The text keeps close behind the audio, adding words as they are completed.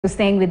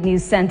Staying with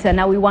News Center.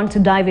 Now we want to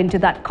dive into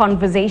that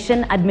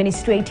conversation,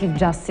 administrative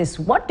justice.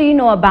 What do you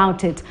know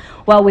about it?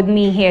 Well, with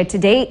me here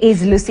today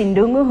is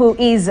Ndungu, who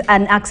is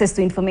an Access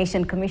to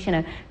Information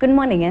Commissioner. Good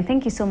morning, and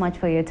thank you so much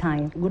for your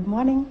time. Good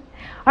morning.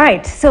 All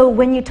right, so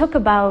when you talk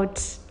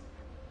about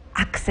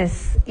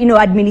access,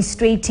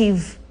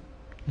 administrative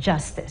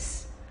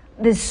justice,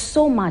 there's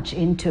so much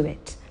into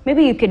it.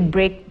 Maybe you could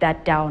break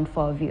that down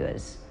for our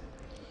viewers.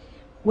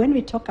 When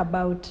we talk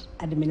about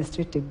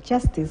administrative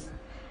justice,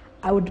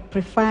 I would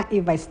prefer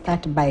if I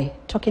start by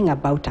talking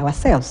about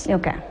ourselves.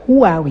 Okay.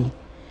 Who are we?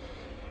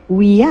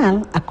 We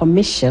are a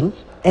commission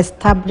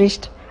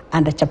established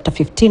under Chapter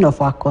 15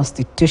 of our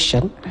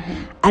Constitution,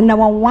 and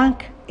our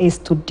work is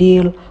to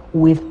deal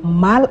with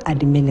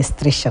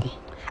maladministration.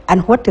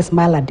 And what is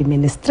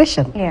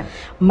maladministration? Yeah.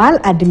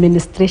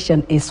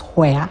 Maladministration is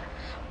where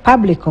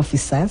public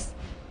officers,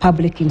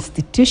 public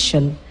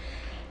institutions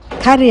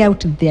carry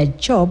out their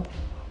job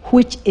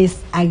which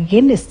is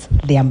against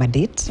their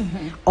mandate,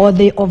 or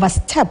they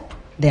overstep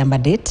their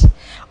mandate,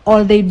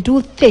 or they do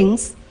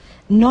things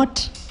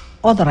not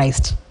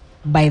authorized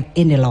by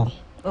any law.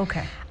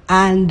 Okay.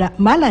 And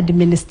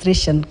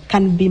maladministration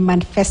can be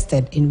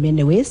manifested in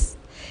many ways.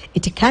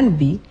 It can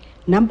be,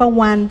 number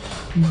one,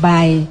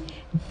 by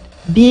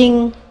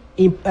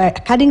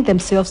carrying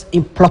themselves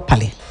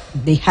improperly.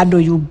 They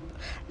handle you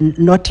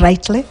not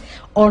rightly,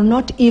 or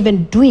not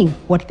even doing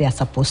what they are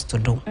supposed to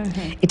do.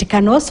 It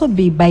can also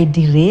be by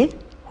delay,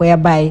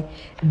 whereby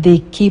they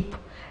keep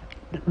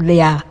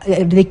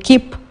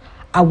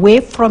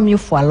away from you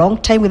for a long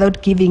time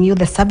without giving you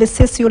the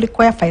services you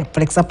require,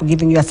 for example,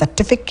 giving you a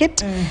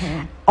certificate.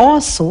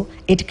 Also,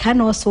 it can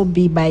also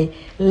be by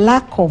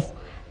lack of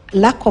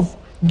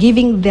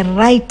giving the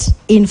right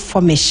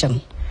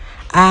information,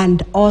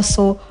 and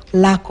also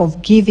lack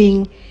of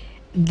giving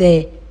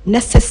the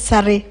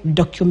necessary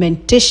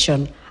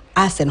documentation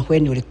as and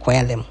when you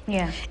require them.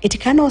 Yeah. It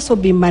can also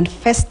be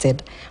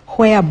manifested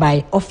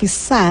whereby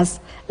officers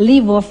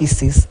leave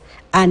offices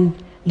and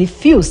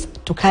refuse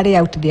to carry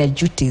out their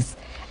duties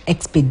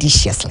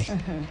expeditiously.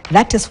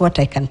 That is what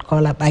I can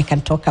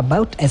talk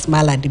about as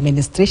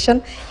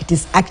maladministration. It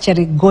is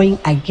actually going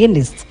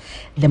against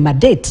the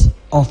mandate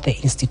of the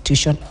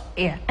institution.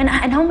 Yeah. And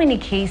how many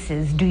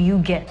cases do you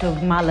get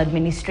of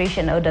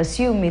maladministration? I would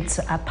assume it's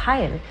a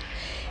pile.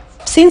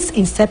 Since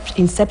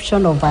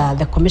inception of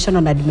the Commission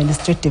on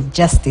Administrative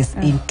Justice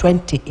in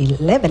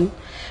 2011,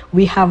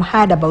 we have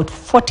had about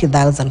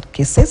 40,000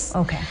 cases.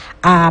 Okay.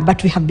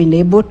 But we have been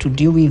able to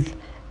deal with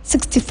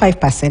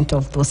 65%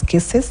 of those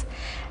cases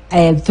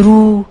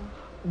through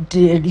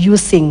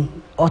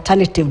using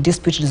alternative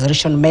dispute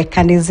resolution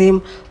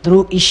mechanism,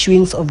 through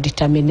issuings of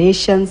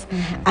determinations,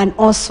 and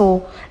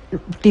also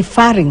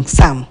referring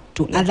some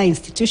to other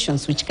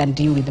institutions which can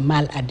deal with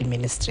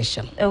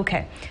maladministration.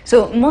 Okay.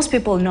 So most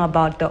people know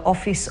about the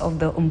Office of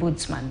the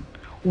Ombudsman.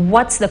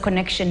 What's the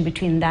connection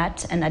between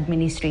that and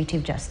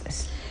administrative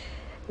justice?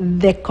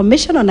 The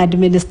Commission on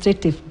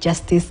Administrative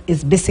Justice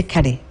is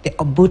basically the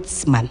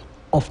Ombudsman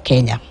of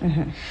Kenya.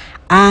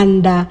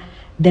 And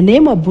the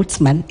name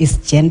Ombudsman is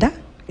gender.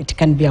 It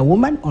can be a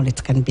woman or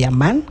it can be a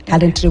man.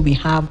 Currently we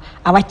have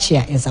our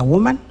chair is a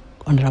woman,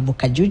 Honorable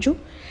Kajuju.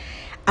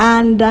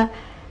 And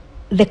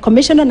the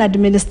Commission on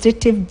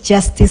Administrative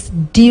Justice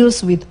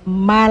deals with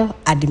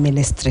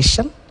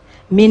maladministration,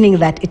 meaning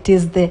that it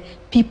is the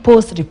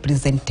people's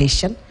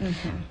representation.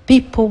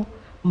 People,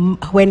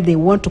 when they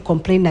want to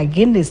complain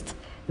against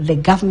the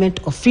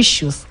government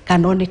officials,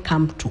 can only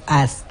come to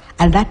us.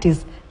 And that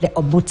is the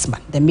ombudsman,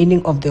 the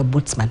meaning of the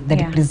ombudsman, the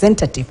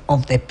representative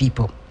of the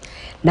people.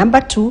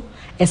 Number two,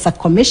 as a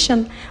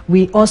commission,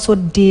 we also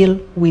deal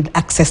with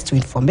access to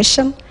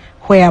information,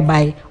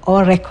 whereby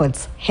all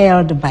records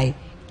held by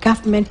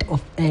government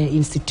of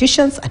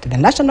institutions at the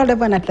national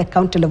level and at the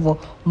county level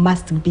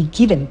must be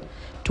given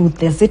to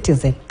the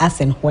citizen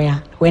as and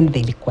when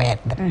they require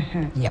them.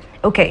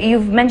 Okay,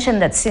 you've mentioned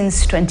that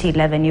since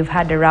 2011 you've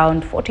had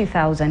around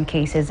 40,000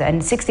 cases,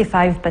 and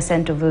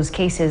 65% of those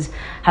cases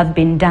have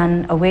been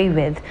done away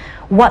with.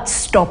 What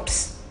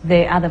stops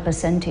the other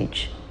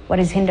percentage? What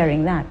is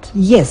hindering that?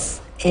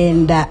 Yes,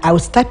 and I will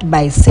start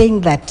by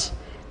saying that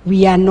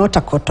we are not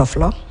a court of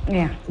law.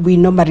 Yeah. We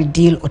normally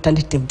deal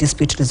alternative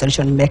dispute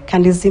resolution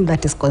mechanism,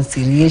 that is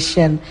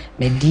conciliation,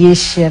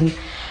 mediation,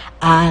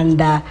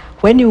 and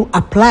when you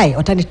apply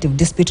alternative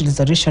dispute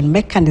resolution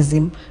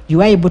mechanism,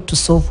 you are able to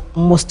solve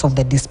most of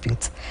the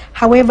disputes.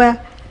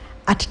 However,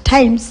 at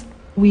times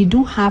we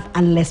do have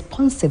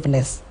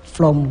unresponsiveness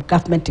from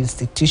government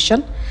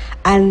institution,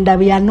 and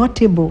we are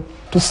not able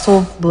to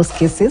solve those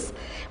cases,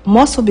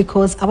 mostly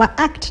because our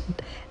act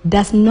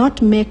does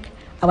not make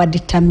our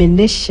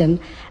determination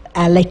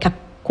like a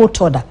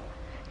court order.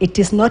 It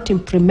is not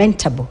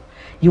implementable.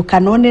 You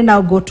can only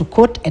now go to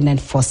court and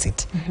enforce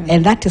it.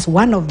 And that is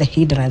one of the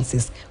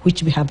hindrances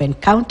which we have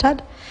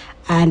encountered.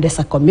 And as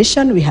a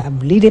commission, we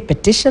have legally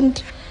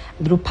petitioned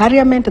through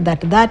Parliament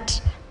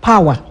that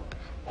power,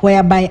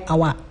 whereby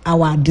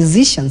our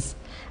decisions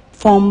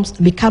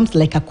becomes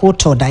like a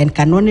court order and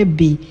can only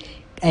be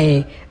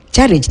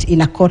challenged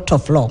in a court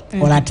of law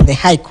or at the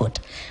High Court,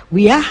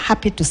 we are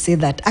happy to say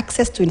that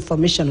access to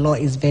information law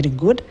is very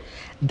good.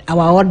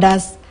 Our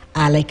orders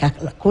are like a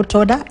court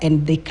order,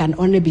 and they can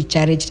only be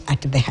challenged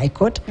at the High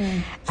Court.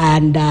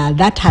 And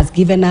that has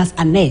given us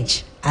an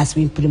edge as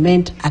we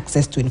implement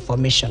access to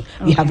information.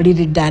 We have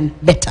really done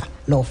better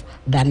law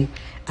than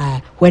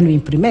when we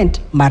implement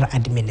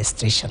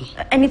maladministration.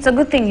 And it's a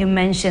good thing you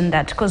mentioned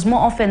that, because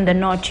more often than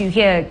not, you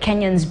hear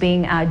Kenyans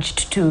being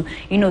urged to,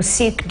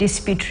 seek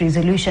dispute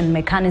resolution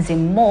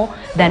mechanism more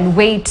than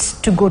wait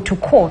to go to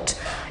court.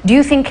 Do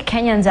you think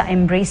Kenyans are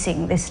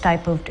embracing this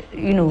type of,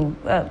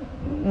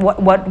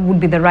 what would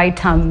be the right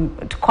term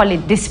to call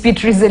it,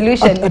 dispute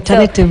resolution?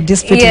 Alternative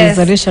dispute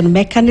resolution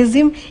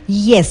mechanism?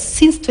 Yes,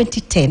 since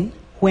 2010,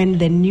 when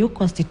the new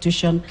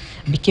constitution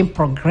became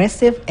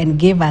progressive and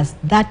gave us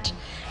that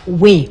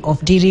way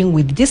of dealing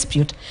with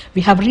dispute,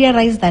 we have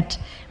realized that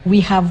we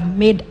have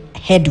made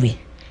headway.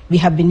 We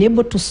have been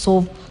able to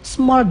solve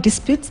small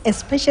disputes,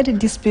 especially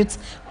disputes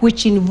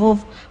which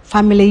involve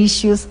family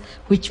issues,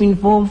 which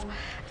involve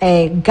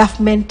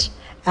government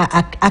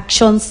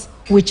actions,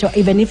 which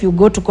even if you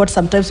go to court,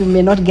 sometimes you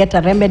may not get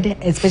a remedy,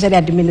 especially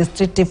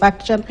administrative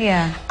action.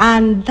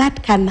 And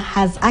that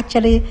has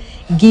actually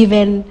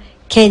given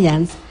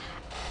Kenyans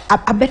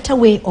a better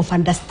way of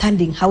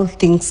understanding how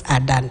things are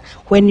done.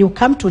 When you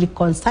come to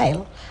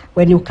reconcile,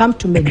 when you come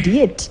to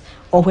mediate,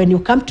 or when you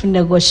come to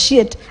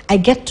negotiate, I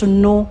get to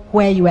know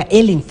where you are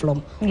ailing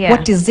from.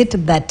 What is it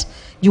that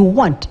you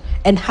want,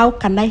 and how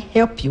can I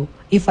help you?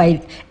 If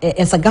I,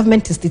 as a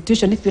government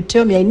institution, if you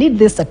tell me I need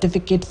this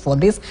certificate for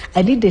this,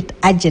 I need it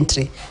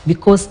urgently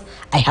because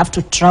I have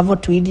to travel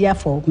to India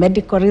for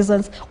medical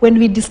reasons. When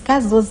we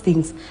discuss those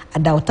things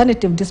and the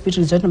alternative dispute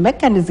resolution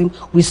mechanism,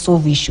 we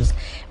solve issues.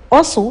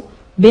 Also,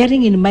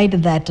 bearing in mind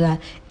that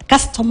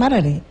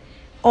customarily,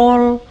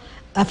 all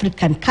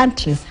African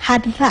countries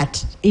had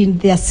that in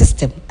their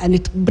system,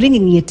 and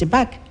bringing it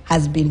back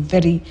has been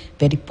very,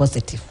 very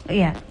positive.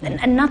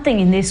 And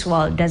nothing in this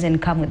world doesn't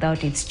come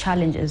without its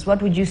challenges.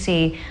 What would you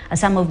say are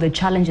some of the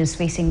challenges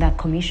facing that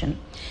commission?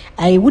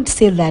 I would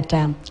say that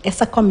as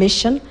a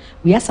commission,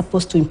 we are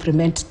supposed to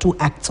implement 2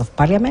 acts of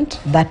parliament.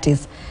 That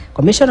is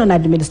Commission on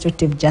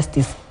Administrative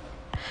Justice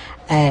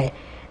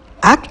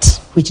Act,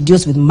 which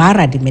deals with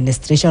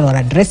maladministration or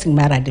addressing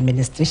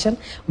maladministration.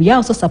 We are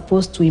also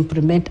supposed to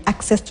implement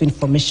access to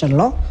information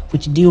law,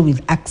 which deal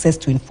with access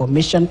to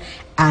information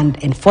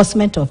and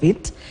enforcement of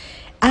it.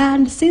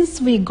 And since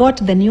we got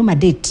the new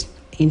mandate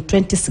in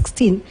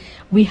 2016,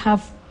 we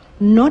have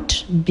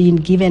not been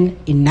given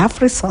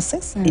enough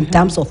resources in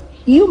terms of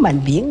human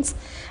beings.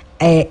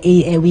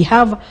 We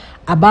have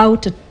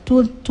about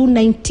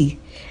 290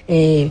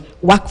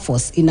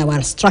 workforce in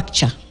our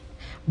structure,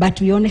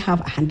 but we only have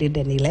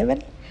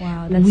 111.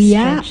 Wow, that's we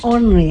are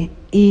only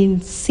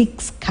in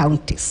 6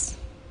 counties,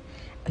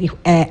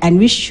 and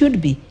we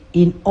should be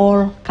in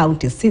all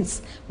counties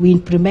since we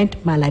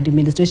implement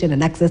maladministration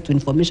and access to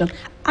information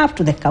up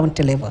to the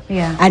county level.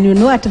 And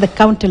at the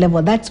county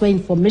level, that's where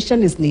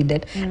information is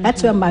needed.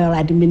 That's where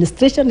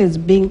maladministration is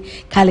being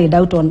carried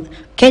out on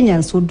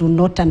Kenyans who do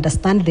not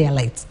understand their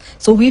rights.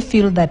 So we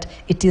feel that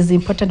it is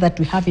important that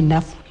we have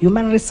enough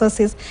human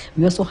resources.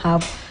 We also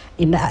have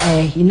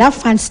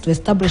enough funds to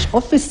establish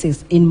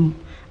offices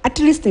at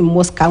least in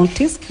most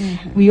counties.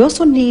 We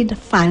also need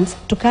funds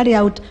to carry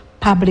out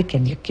public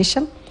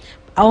education,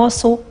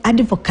 also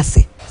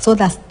advocacy, so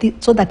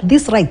that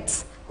these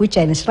rights, which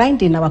are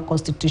enshrined in our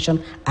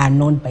constitution, are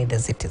known by the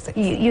citizens.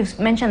 You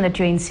mentioned that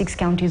you're in 6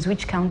 counties.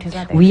 Which counties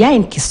are they? We are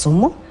in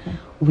Kisumu,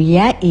 we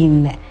are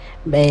in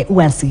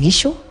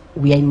Uasin-Gishu,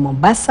 we are in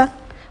Mombasa,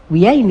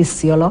 we are in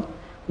Isiolo,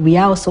 we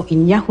are also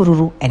in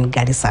Nyahururu and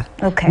Garissa.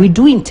 We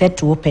do intend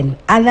to open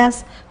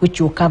others,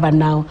 which will cover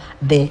now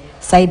the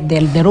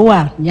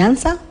Lower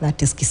Nyanza,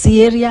 that is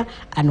Kisii area,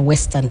 and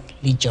Western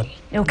region.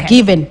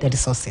 Given the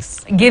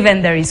resources.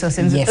 Given the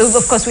resources,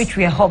 of course, which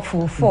we are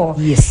hopeful for.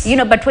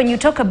 But when you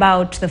talk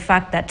about the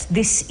fact that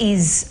this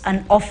is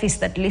an office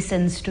that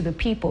listens to the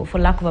people, for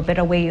lack of a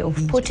better way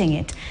of putting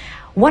it,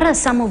 what are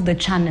some of the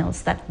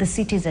channels that the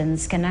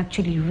citizens can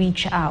actually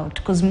reach out?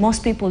 Because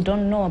most people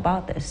don't know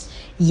about this.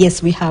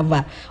 Yes, we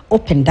have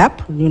opened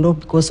up,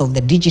 because of the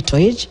digital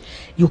age.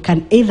 You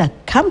can either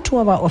come to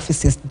our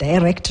offices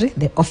directly,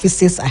 the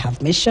offices I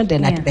have mentioned,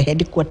 and at the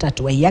headquarters at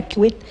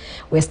Waiyaki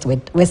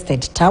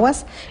Westside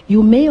Towers.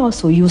 You may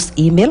also use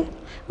email.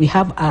 We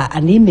have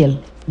an email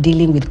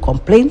dealing with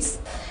complaints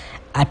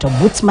at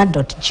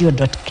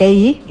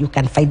ombudsman.go.ke. You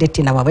can find it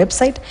in our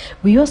website.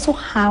 We also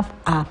have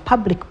a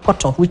public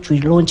portal which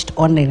we launched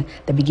on in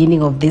the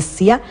beginning of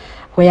this year,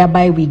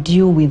 whereby we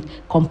deal with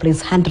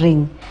complaints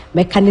handling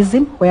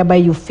mechanism, whereby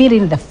you fill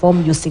in the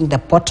form using the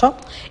portal.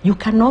 You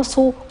can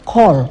also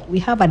call. We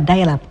have a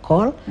dial-up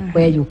call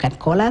where you can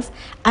call us.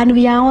 And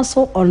we are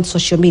also on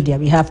social media.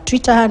 We have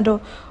Twitter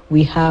handle,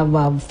 we have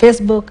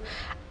Facebook,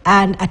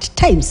 and at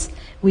times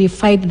we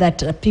find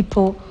that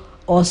people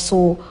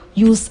also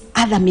use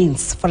other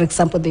means. For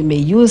example, they may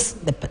use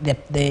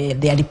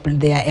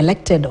their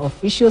elected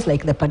officials,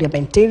 like the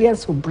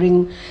parliamentarians who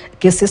bring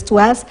cases to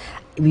us.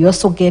 We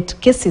also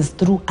get cases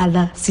through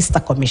other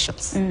sister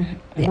commissions.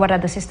 Mm-hmm. Yeah. What are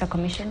the sister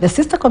commissions? The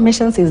sister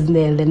commissions is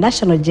the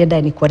National Gender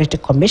and Equality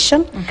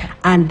Commission, okay,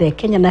 and the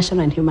Kenya National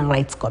and Human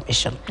Rights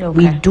Commission. Okay.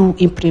 We do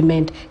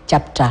implement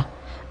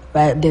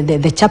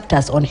the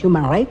chapters on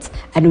human rights,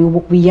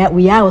 and we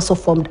are also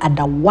formed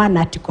under one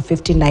Article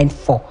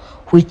 59.4,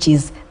 which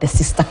is the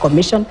sister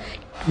commission,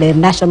 the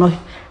National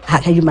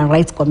Human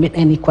Rights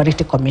and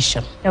Equality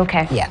Commission.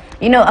 Okay. Yeah.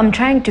 You know, I'm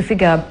trying to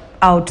figure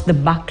out the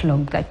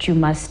backlog that you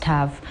must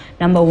have.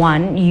 Number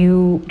one,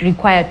 you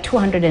require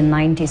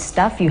 290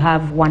 staff, you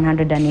have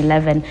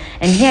 111.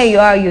 And here you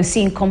are, you're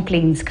seeing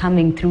complaints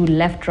coming through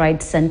left,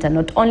 right, center,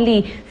 not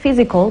only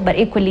physical, but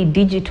equally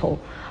digital.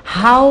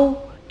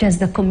 How does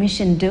the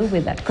commission deal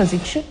with that? Because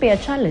it should be a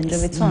challenge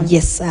of its own.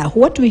 Yes,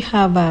 what we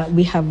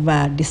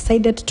have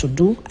decided to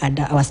do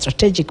under our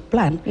strategic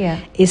plan, yeah,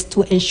 is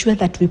to ensure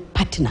that we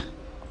partner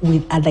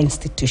with other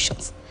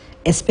institutions,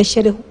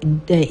 especially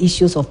the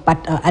issues of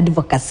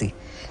advocacy.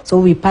 So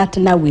we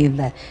partner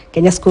with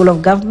Kenya School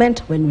of Government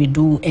when we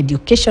do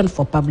education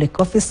for public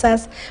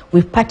officers.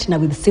 We partner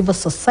with civil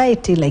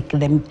society like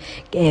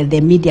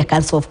the Media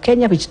Council of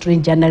Kenya, which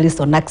train journalists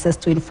on access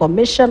to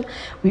information.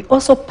 We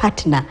also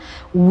partner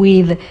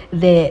with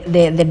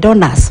the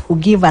donors who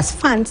give us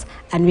funds,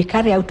 and we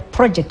carry out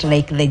projects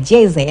like the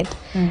JZ,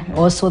 mm-hmm,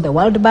 also the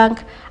World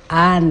Bank,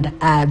 and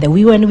the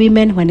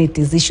Women when it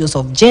is issues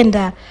of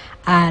gender.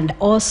 And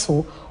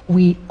also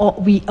we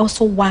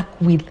also work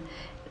with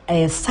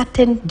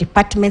certain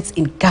departments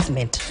in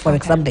government, for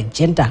example,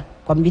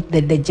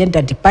 the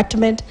gender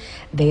department,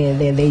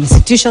 the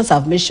institutions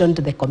I've mentioned,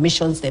 the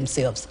commissions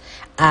themselves.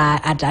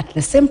 And at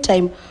the same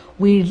time,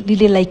 we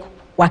really like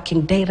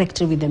working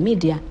directly with the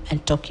media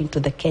and talking to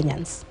the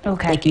Kenyans,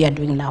 okay, like we are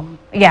doing now.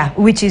 Yeah,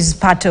 which is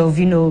part of,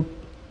 you know,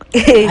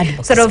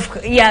 sort of,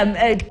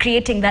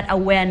 creating that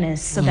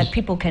awareness so that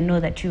people can know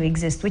that you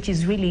exist, which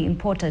is really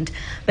important.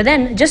 But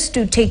then, just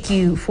to take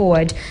you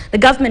forward, the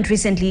government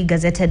recently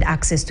gazetted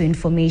Access to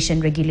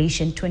Information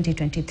Regulation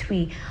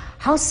 2023.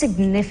 How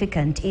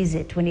significant is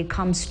it when it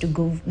comes to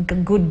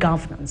good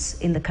governance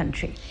in the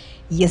country?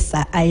 Yes,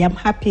 I am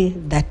happy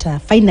that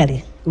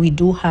finally we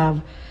do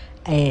have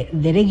the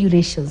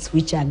regulations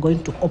which are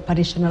going to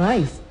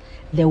operationalize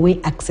the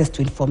way access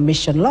to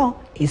information law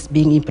is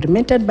being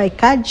implemented by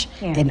CAJ,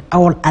 yeah, and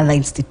all other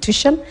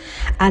institutions.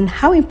 And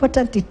how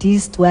important it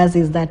is to us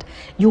is that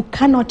you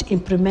cannot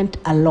implement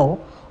a law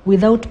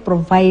without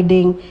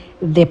providing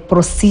the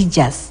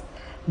procedures,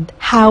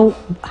 how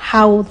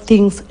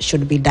things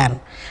should be done.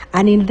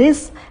 And in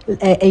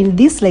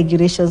these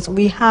regulations,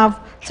 we have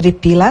 3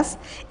 pillars.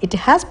 It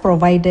has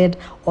provided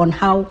on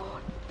how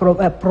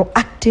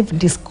proactive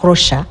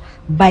disclosure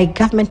by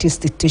government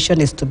institution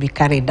is to be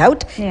carried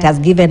out. Yeah. It has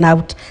given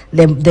out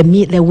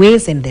the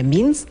ways and the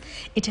means.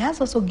 It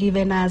has also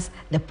given us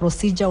the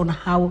procedure on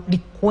how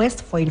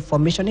requests for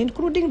information,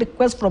 including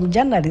requests from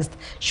journalists,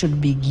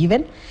 should be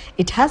given.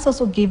 It has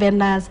also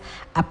given us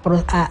a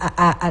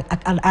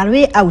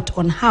way out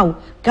on how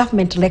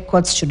government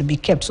records should be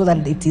kept so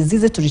that it is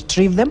easy to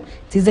retrieve them,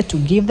 it's easy to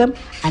give them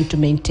and to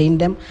maintain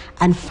them.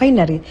 And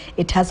finally,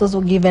 it has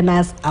also given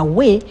us a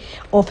way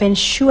of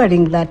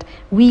ensuring that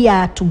we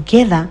are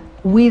together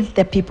with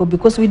the people,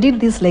 because we did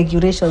these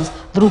regulations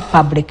through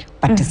public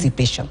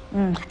participation.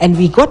 Mm-hmm. And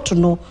we got to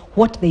know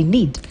what they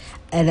need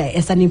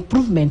as an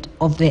improvement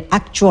of the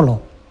actual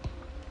law.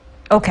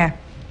 Okay.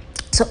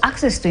 So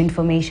access to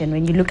information,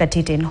 when you look at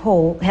it in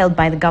whole, held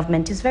by the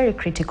government, is very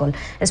critical,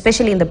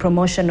 especially in the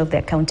promotion of the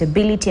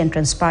accountability and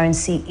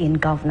transparency in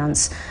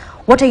governance.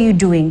 What are you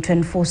doing to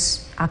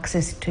enforce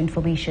access to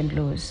information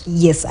laws?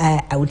 Yes,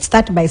 I would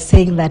start by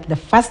saying that the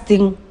first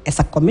thing as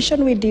a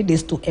commission we did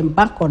is to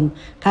embark on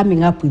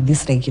coming up with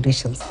these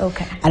regulations.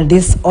 Okay. And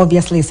this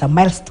obviously is a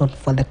milestone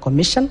for the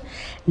commission.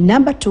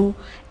 Number 2,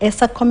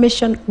 as a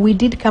commission, we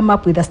did come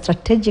up with a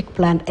strategic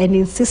plan and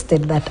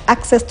insisted that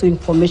access to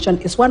information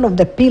is one of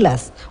the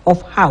pillars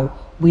of how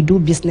we do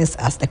business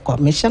as the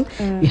commission.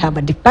 We have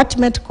a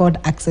department called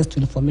Access to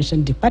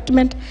Information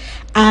Department,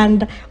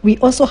 and we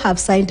also have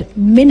signed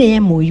many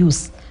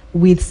MOUs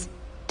with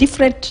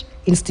different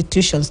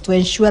institutions to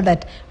ensure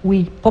that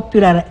we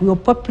popularize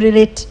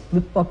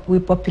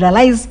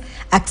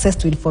access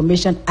to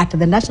information at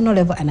the national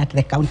level and at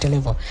the county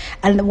level.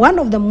 And one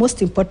of the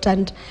most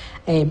important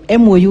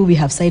MOU we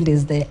have signed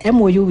is the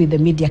MOU with the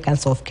Media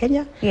Council of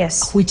Kenya,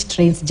 yes, which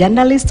trains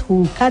journalists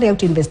who carry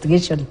out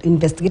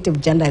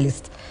investigative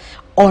journalists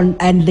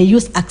and they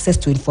use access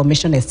to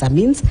information as a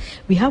means.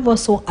 We have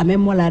also a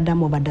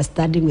memorandum of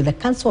understanding with the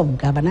Council of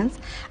Governance,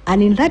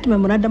 and in that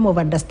memorandum of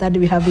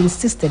understanding we have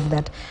insisted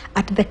that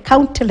at the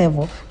county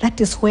level, that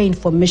is where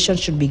information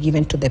should be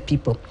given to the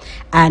people.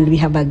 And we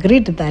have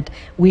agreed that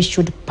we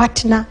should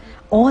partner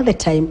all the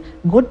time,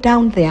 go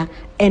down there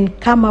and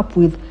come up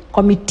with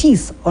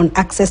committees on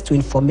access to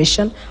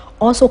information,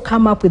 also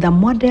come up with a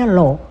model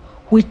law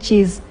which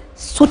is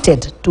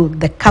suited to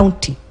the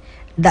county.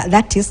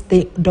 That is,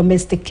 they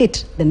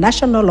domesticate the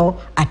national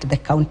law at the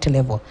county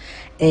level.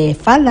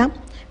 Further,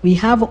 we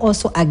have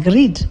also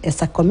agreed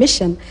as a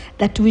commission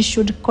that we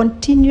should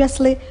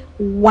continuously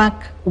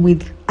work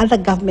with other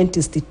government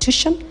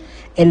institutions,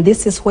 and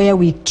this is where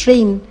we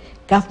train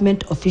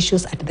government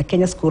officials at the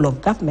Kenya School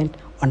of Government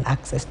on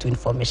access to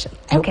information.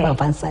 I hope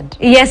I've answered.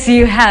 Yes,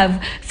 you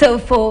have. So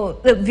for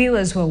the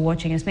viewers who are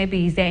watching us,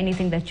 maybe is there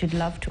anything that you'd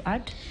love to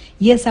add?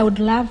 Yes, I would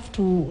love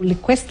to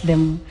request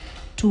them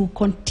to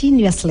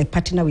continuously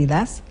partner with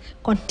us,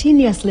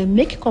 continuously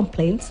make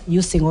complaints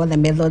using all the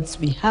methods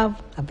we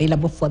have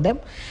available for them,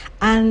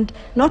 and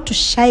not to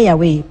shy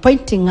away,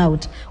 pointing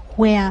out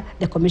where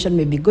the commission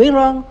may be going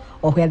wrong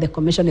or where the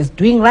commission is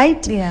doing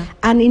right. Yeah.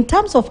 And in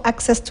terms of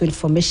access to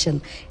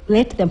information,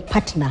 let them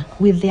partner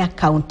with their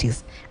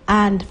counties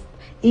and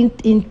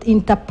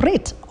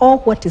interpret all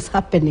what is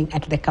happening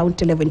at the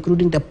county level,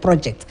 including the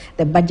projects,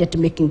 the budget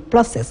making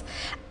process,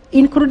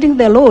 including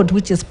the load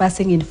which is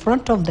passing in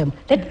front of them.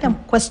 Let them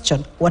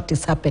question what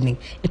is happening,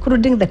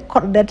 including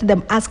let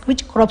them ask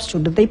which crops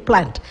should they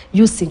plant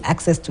using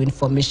access to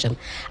information.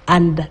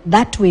 And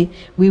that way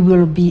we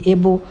will be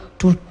able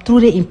to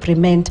truly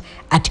implement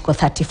Article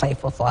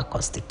 35 of our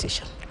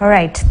Constitution. All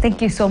right,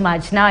 thank you so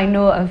much. Now I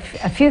know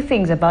a few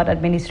things about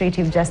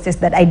administrative justice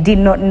that I did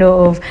not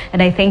know of,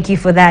 and I thank you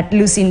for that.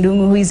 Lucy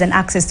Ndungu, who is an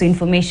Access to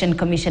Information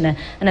Commissioner,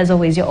 and as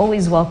always, you're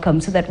always welcome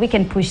so that we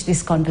can push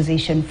this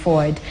conversation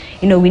forward.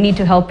 You know, we need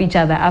to help each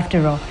other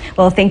after all.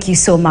 Well, thank you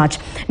so much.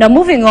 Now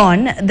moving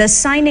on, the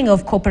signing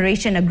of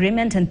cooperation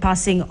agreement and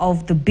passing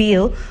of the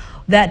bill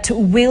that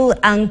will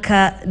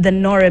anchor the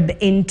NORB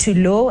into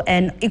law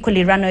and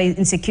equally run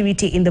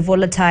insecurity in the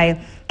volatile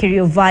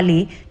Kerio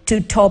Valley to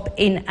top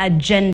in agenda.